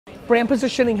brand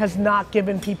positioning has not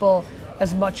given people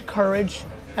as much courage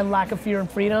and lack of fear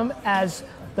and freedom as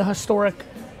the historic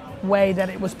way that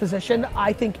it was positioned.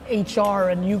 I think HR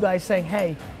and you guys saying,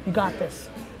 hey, you got this.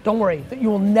 Don't worry, you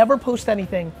will never post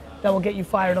anything that will get you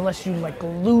fired unless you like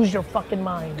lose your fucking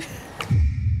mind.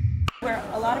 Where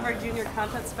a lot of our junior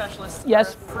content specialists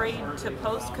Yes. are afraid to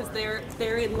post because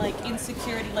they're in like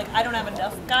insecurity, like I don't have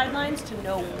enough guidelines to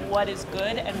know what is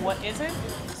good and what isn't.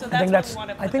 So that's why we want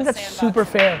to put I think the that's sandbox super in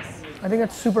fair. place. I think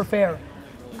that's super fair.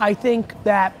 I think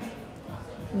that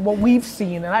what we've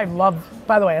seen, and I love,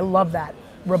 by the way, I love that,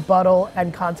 rebuttal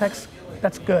and context,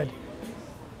 that's good.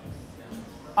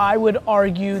 I would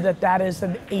argue that that is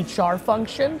an HR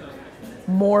function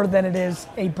more than it is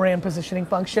a brand positioning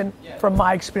function from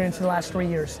my experience in the last 3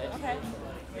 years. Okay.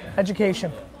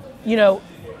 Education. You know,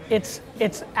 it's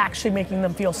actually making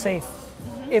them feel safe.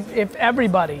 If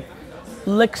everybody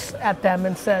looks at them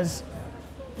and says,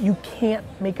 you can't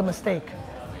make a mistake,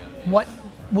 what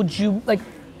would you, like,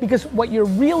 because what you're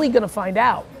really gonna find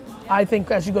out, I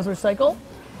think as you go through a cycle,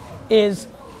 is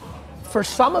for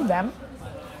some of them,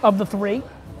 of the three,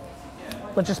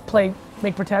 let's just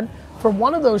make pretend, for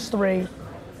one of those three,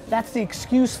 that's the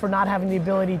excuse for not having the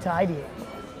ability to ideate.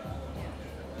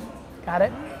 Got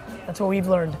it? That's what we've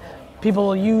learned. People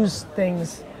will use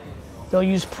things, they'll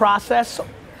use process,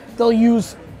 they'll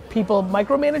use people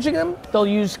micromanaging them, they'll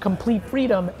use complete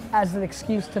freedom as an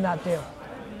excuse to not do.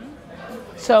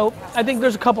 So I think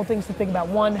there's a couple things to think about.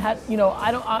 One, you know,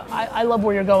 I love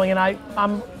where you're going and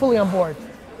I'm fully on board.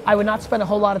 I would not spend a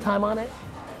whole lot of time on it.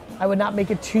 I would not make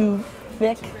it too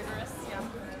thick. Rigorous, yeah.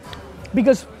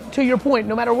 Because to your point,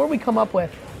 no matter what we come up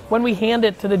with, when we hand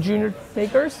it to the junior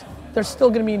makers, there's still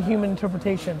gonna be a human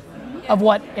interpretation of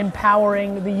what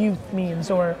empowering the youth means,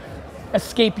 or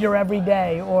escape your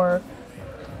everyday, or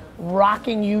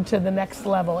rocking you to the next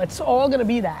level. It's all gonna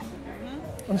be that.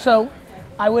 And so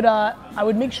I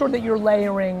would make sure that you're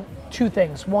layering two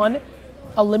things. One,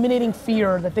 eliminating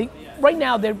fear that right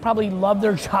now they probably love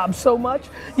their job so much.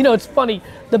 You know, it's funny,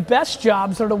 the best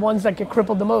jobs are the ones that get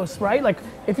crippled the most, right? Like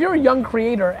if you're a young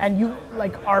creator and you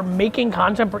like are making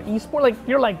content for esport, like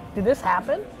you're like, did this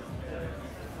happen?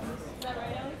 Is that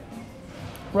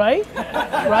Right?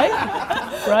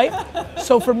 Right?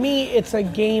 So for me, it's a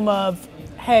game of,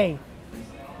 hey,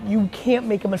 you can't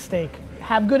make a mistake.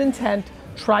 Have good intent,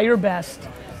 try your best.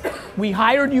 We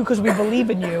hired you because we believe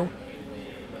in you.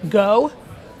 Go.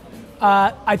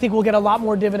 I think we'll get a lot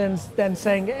more dividends than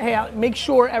saying, hey, make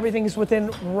sure everything's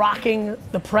within rocking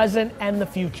the present and the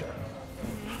future.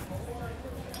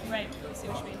 Right, I see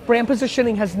what you mean. Brand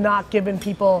positioning has not given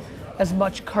people as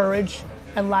much courage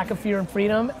and lack of fear and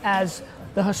freedom as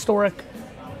the historic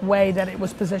way that it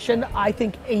was positioned. I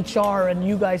think HR and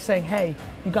you guys saying, hey,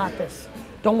 you got this.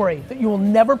 Don't worry, you will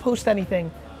never post anything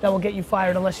that will get you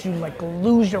fired unless you like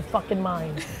lose your fucking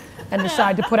mind and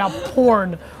decide to put out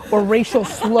porn or racial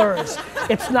slurs.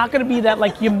 It's not gonna be that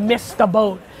like you missed the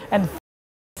boat and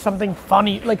something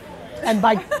funny, like, and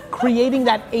by creating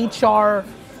that HR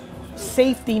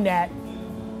safety net,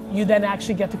 you then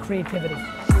actually get the creativity.